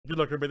Good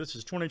luck, everybody. This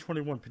is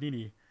 2021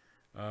 Panini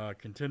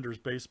Contenders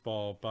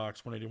Baseball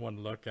Box 181.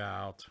 Look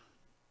out.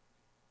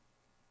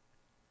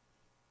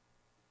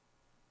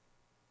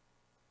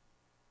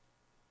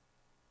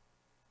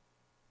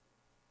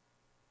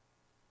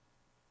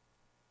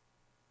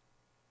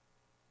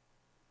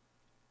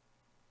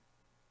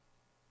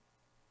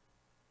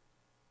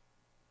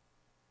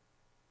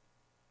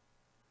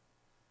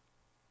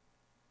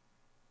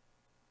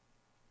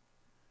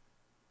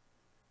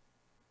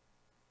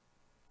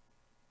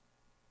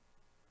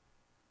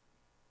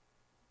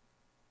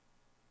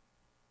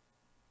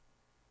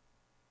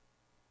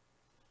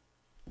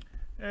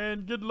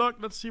 And good luck.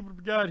 Let's see what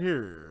we got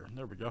here.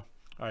 There we go.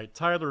 All right,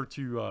 Tyler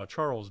to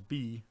Charles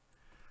B.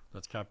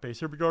 Let's copy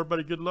paste. Here we go,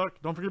 everybody. Good luck.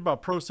 Don't forget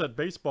about Pro Set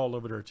Baseball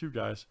over there, too,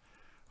 guys.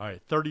 All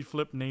right, 30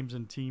 flip names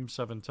and teams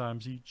 7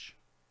 times each.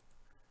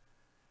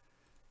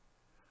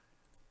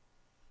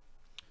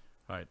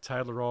 All right,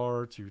 Tyler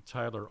R to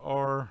Tyler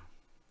R.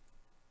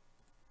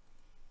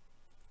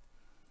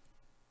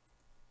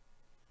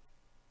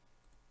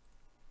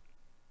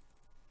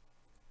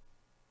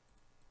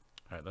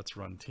 All right, let's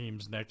run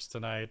teams next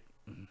tonight.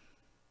 All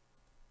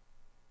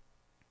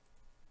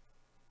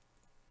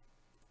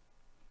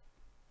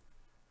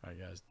right,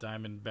 guys.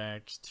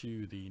 Diamondbacks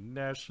to the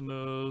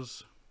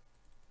Nationals.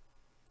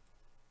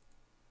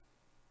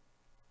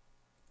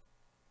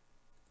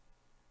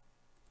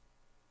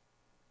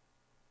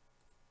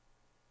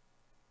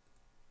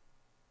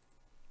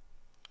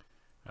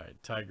 All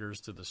right, Tigers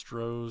to the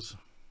Stros.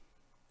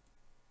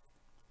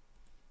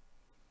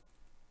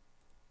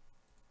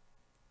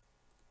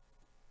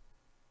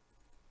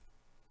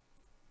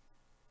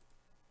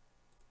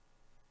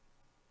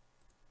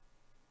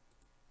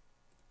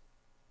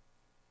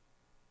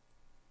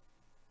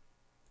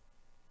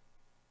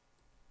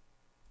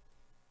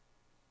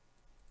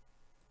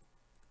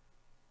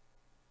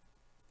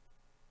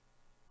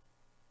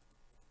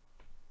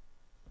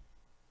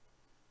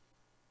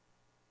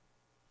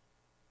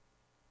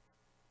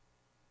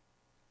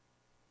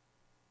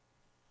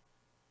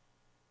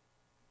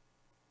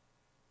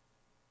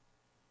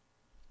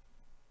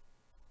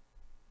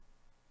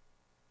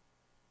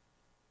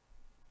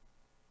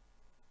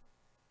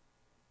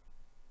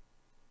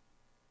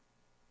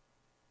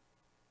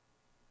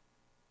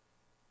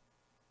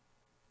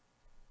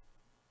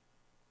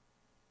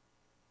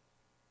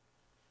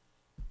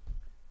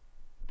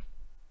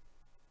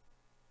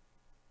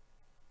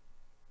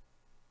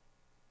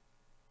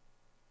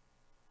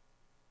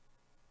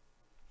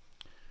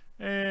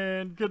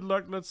 And good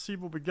luck. Let's see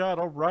what we got.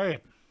 All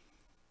right.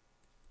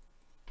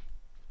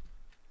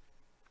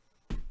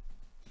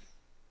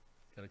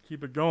 Got to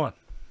keep it going.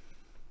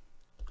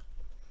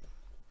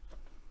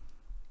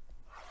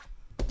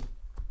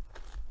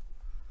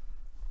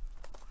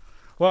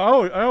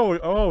 Well, I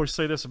always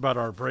say this about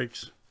our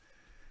breaks.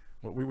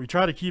 We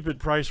try to keep it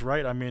priced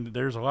right. I mean,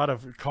 there's a lot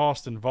of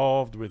cost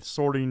involved with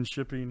sorting,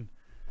 shipping.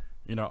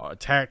 You know,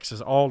 tax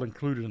is all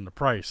included in the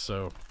price.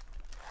 So,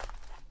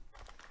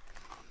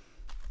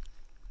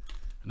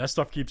 and that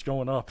stuff keeps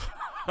going up.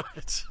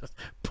 It's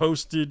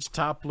postage,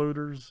 top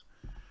loaders,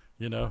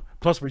 you know.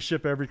 Plus, we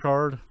ship every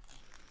card.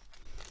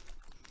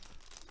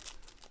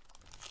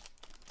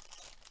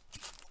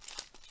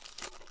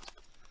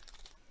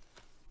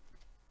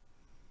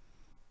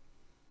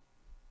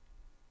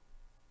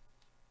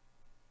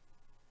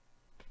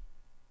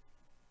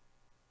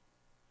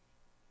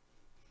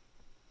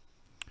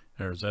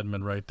 There's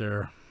Edmund right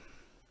there.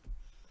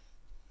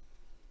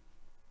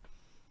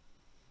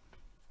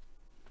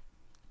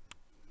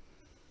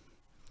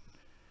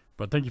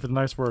 But thank you for the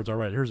nice words. All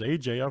right, here's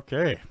AJ.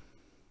 Okay.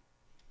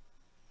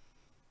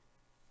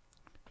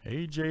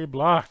 AJ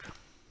Block.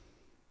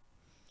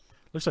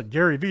 Looks like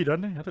Gary V,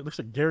 doesn't he? I think it looks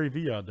like Gary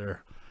V out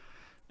there.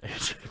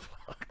 AJ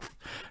Block.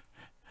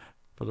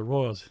 For the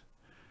Royals.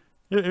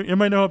 You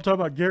might know who I'm talking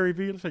about. Gary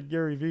V. Looks like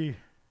Gary V.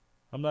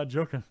 I'm not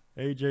joking.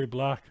 AJ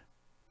Block.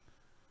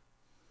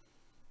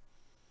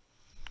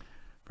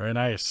 Very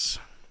nice.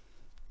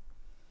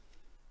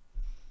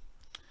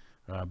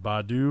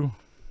 Badu.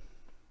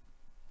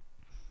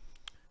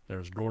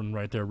 There's Gordon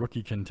right there.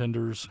 Rookie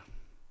Contenders.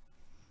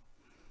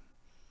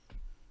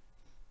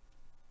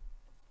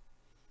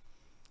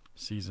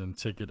 Season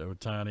ticket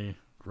Otani.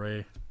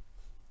 Gray.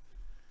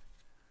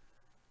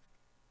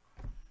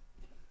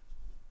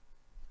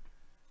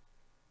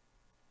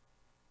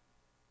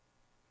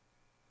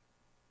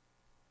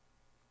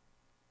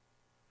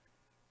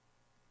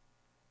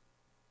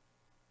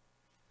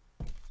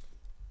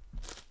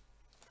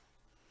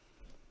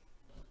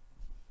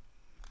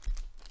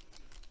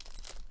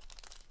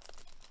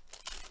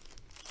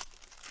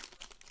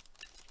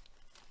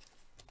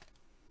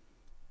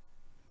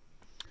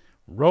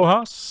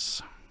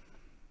 Rojas.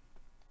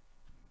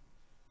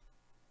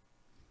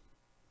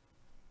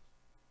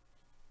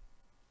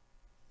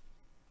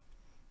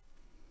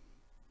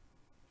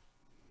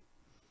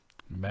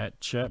 Matt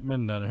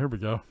Chapman. Here we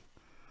go.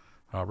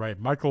 All right,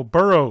 Michael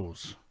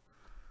Burrows.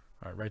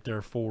 All right, right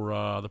there for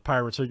the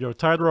Pirates. Here you go.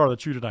 Tyler R.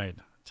 That's you tonight.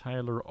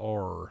 Tyler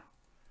R.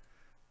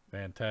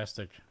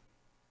 Fantastic.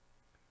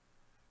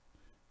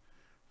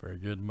 Very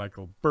good,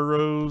 Michael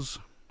Burrows.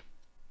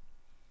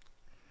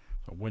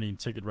 A winning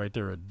ticket right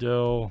there,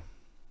 Adele.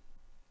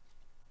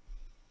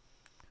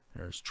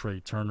 There's Trey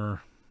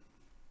Turner.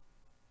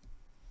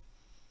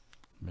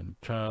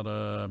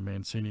 Mancada,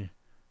 Mancini.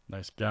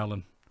 Nice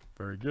Gallon.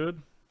 Very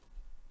good.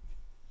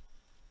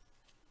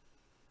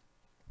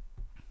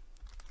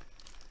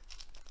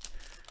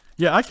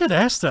 Yeah, I get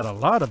asked that a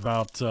lot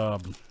about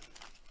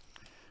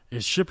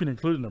is shipping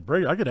included in the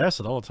break. I get asked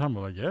it all the time.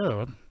 I'm like,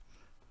 yeah,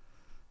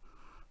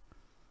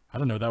 I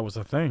didn't know that was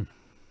a thing.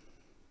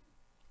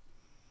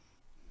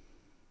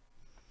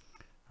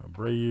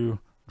 Abreu,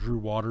 Drew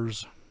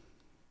Waters.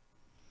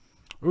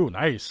 Ooh,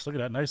 nice. Look at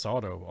that nice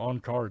auto. On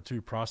card,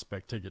 too.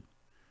 Prospect ticket.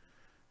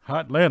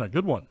 Hot Atlanta.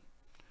 Good one.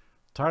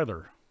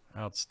 Tyler.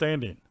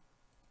 Outstanding.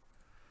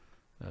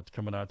 That's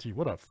coming out to you.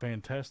 What a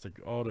fantastic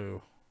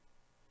auto.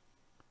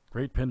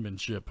 Great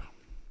penmanship.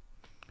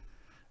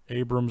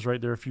 Abrams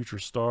right there. Future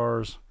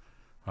Stars.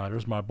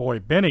 There's my boy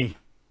Benny.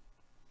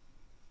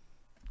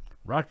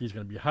 Rocky's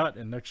going to be hot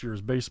in next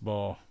year's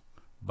baseball.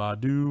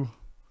 Badu.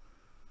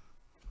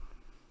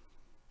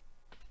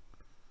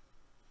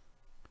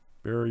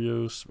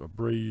 Barrios,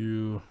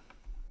 Abreu,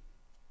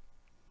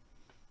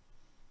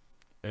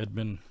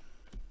 Edmund.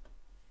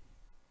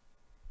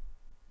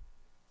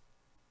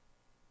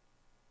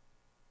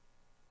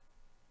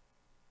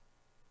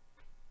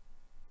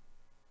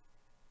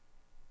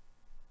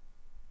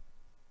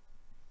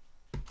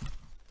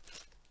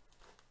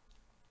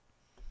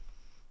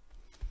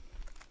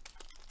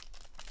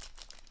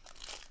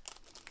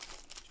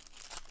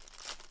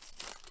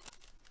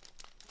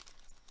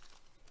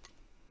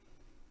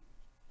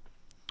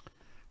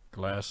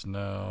 Glass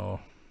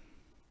now.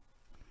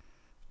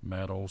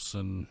 Matt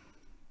Olson.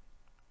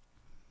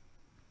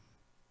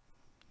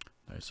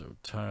 Nice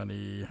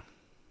Otani.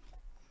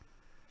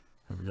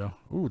 There we go.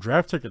 Ooh,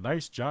 draft ticket.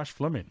 Nice. Josh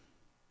Fleming.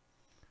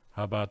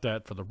 How about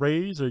that for the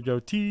Rays? There you go,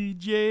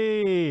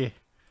 TJ.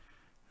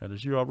 That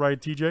is you all right,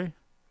 TJ?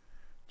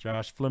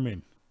 Josh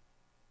Fleming.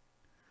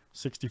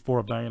 64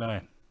 of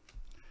 99.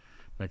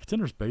 Man,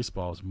 Contenders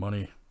baseball is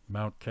money.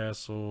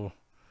 Mountcastle.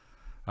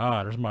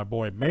 There's my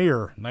boy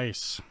Mayer.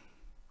 Nice.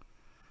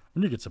 We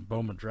need to get some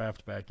Bowman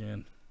draft back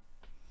in.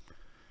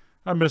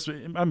 I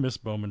miss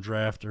Bowman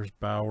draft. There's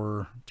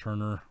Bauer,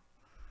 Turner.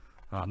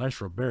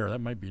 Nice Robert. That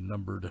might be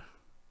numbered.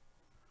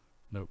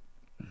 Nope.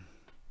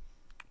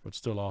 But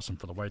still awesome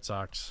for the White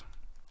Sox.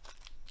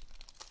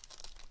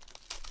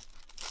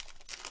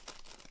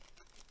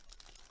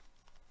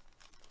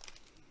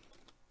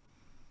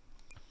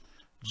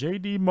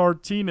 JD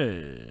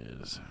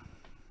Martinez.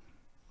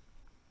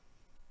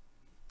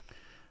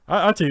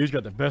 I'll tell you who's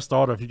got the best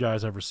auto if you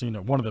guys ever seen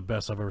it. One of the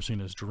best I've ever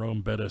seen is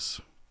Jerome Bettis.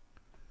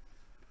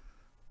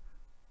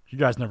 If you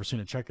guys never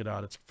seen it, check it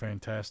out. It's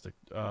fantastic.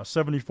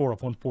 74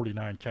 of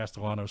 149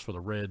 Castellanos for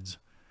the Reds.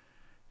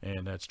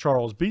 And that's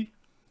Charles B.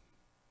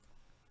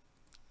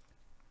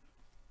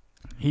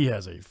 He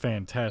has a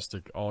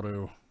fantastic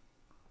auto.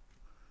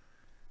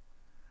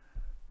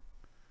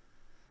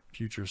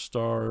 Future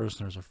Stars.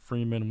 There's a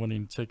Freeman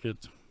winning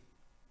ticket.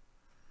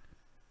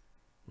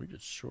 We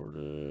get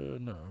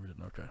shorted. No, we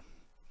didn't. Okay.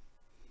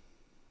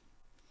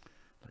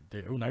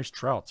 Oh, nice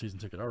Trout season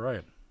ticket. All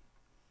right.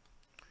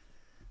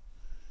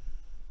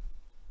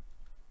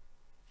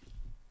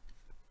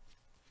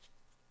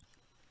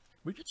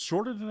 We get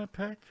shorted in that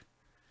pack?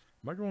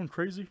 Am I going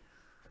crazy?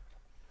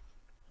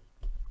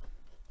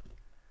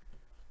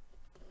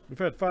 We've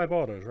had 5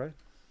 autos, right?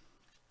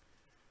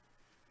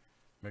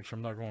 Make sure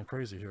I'm not going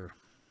crazy here.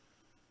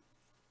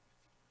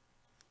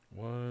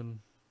 1,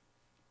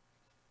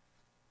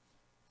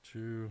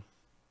 2,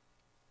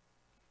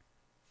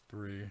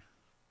 3,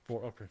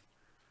 4. Okay.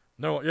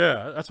 No,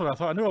 yeah, that's what I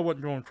thought. I knew I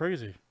wasn't going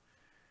crazy.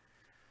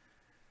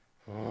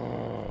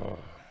 Oh.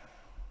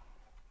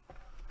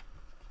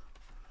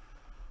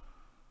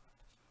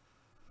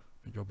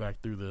 Let me go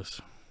back through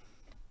this.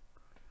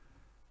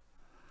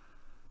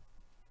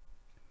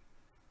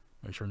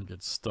 Make sure I don't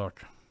get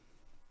stuck.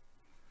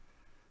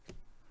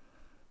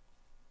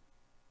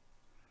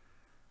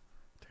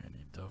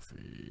 Danny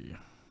Duffy.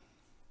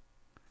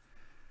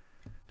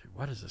 Dude,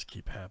 why does this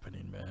keep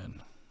happening,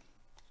 man?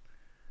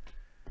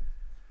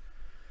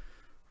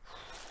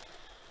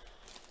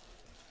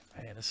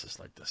 Man, this is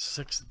like the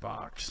 6th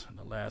box in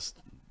the last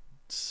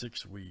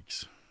 6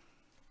 weeks.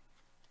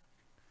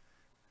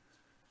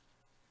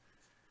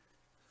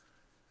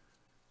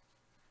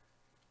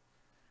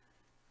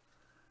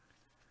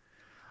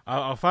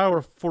 If I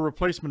were for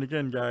replacement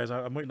again, guys,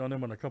 I'm waiting on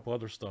them on a couple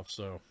other stuff,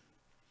 so.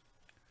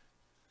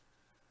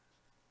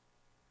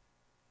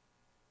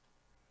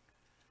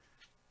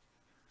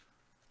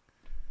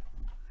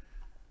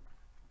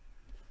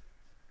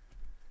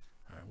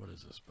 All right, what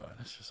is this by?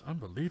 This is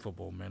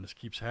unbelievable, man. This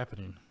keeps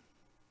happening.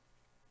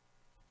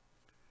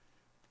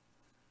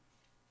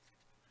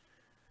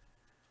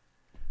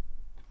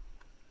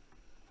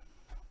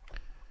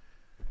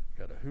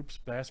 Got a Hoops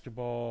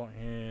basketball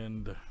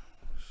and...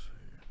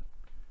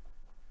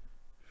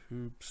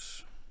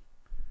 Hoops,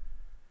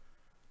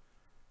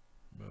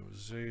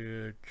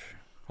 Mosaic.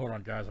 Hold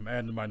on, guys. I'm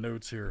adding to my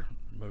notes here.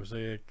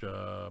 Mosaic,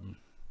 or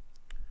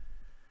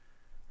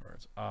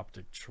it's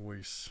optic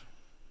choice.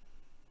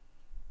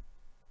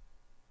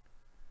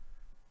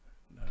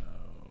 No.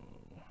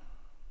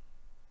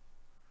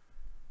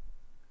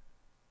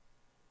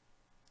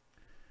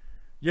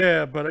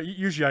 Yeah, but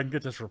usually I can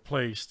get this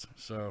replaced.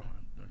 So,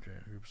 okay,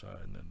 oops,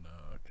 and then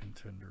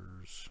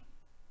Contenders.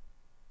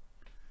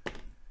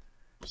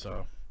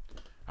 So,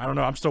 I don't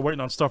know. I'm still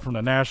waiting on stuff from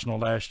the National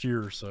last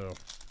year, so.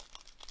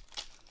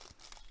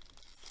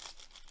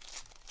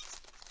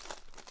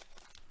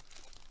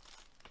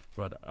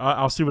 But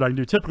I'll see what I can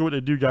do. Typically what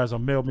they do, guys, they'll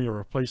mail me a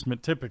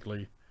replacement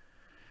typically.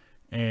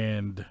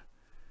 And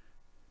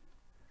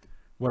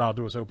what I'll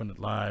do is open it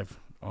live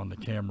on the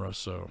camera,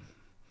 so.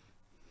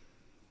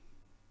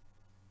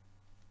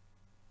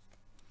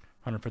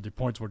 150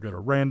 points will go to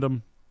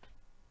random.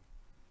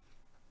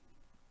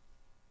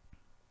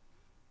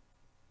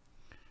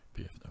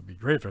 That'd be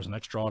great if there's an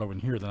extra auto in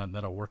here, then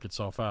that'll work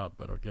itself out,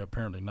 but okay,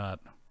 apparently not.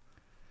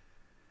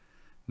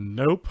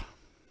 Nope.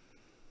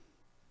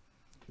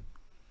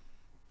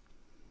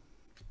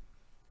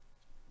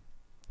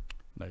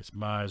 Nice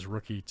Mize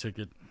rookie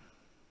ticket.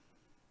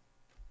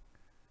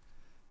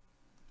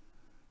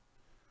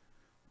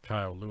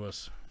 Kyle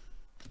Lewis.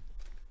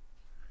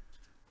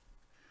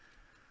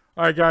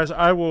 All right, guys,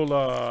 I will,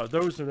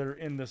 those that are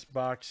in this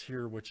box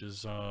here, which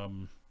is,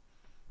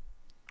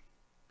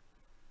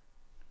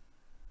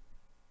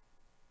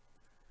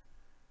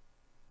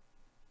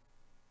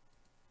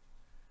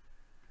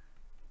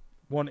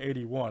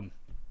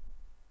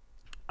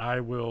 I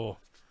will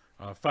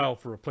file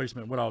for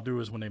replacement. What I'll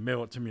do is when they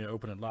mail it to me, I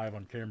open it live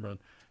on camera, and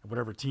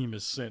whatever team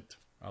is sent,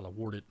 I'll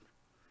award it.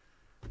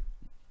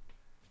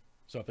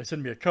 So if they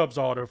send me a Cubs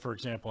auto, for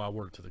example, I'll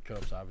award it to the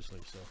Cubs,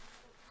 obviously. So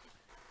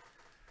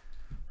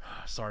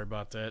sorry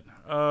about that.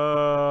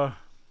 I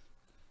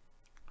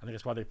think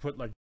that's why they put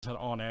like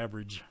on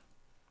average,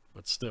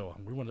 but still,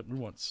 we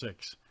want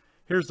 6.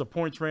 Here's the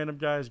points random,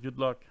 guys. Good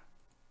luck.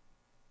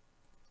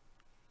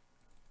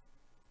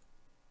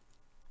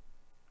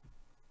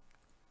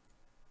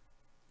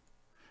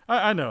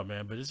 I know,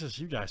 man, but it's just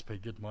you guys pay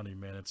good money,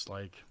 man. It's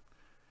like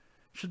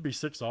should be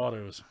 6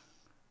 autos.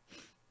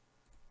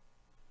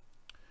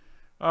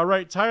 All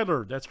right,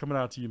 Tyler, that's coming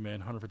out to you, man.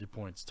 150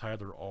 points.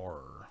 Tyler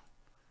R.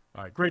 All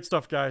right, great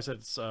stuff, guys.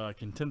 That's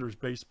Contenders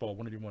Baseball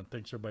 181.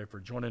 Thanks, everybody, for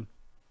joining.